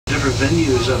different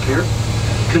venues up here.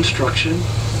 Construction,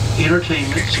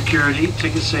 entertainment, security,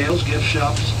 ticket sales, gift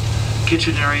shops,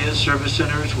 kitchen areas, service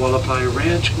centers, Wallapai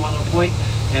Ranch, Guano Point,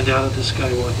 and out at the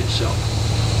Skywalk itself.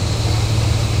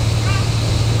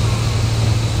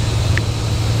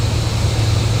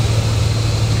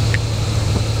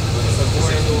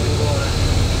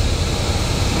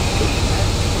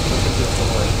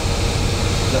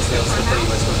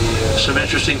 Some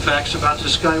interesting facts about the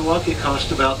Skywalk. It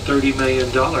cost about $30 million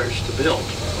to build.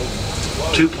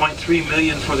 $2.3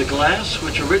 million for the glass,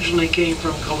 which originally came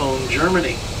from Cologne,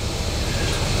 Germany.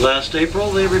 Last April,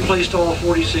 they replaced all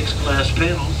 46 glass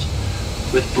panels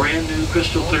with brand new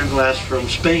crystal clear glass from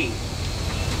Spain.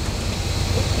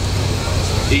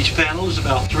 Each panel is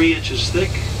about 3 inches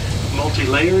thick,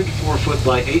 multi-layered, 4 foot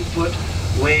by 8 foot,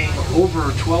 weighing over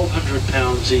 1,200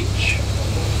 pounds each.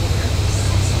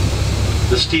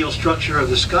 The steel structure of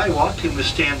the Skywalk can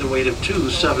withstand the weight of 2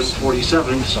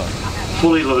 747s,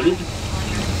 fully loaded.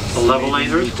 A level 8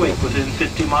 earthquake within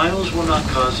 50 miles will not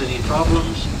cause any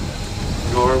problems,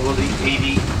 nor will the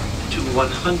 80 to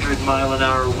 100 mile an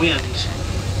hour winds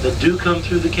that do come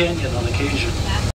through the canyon on occasion.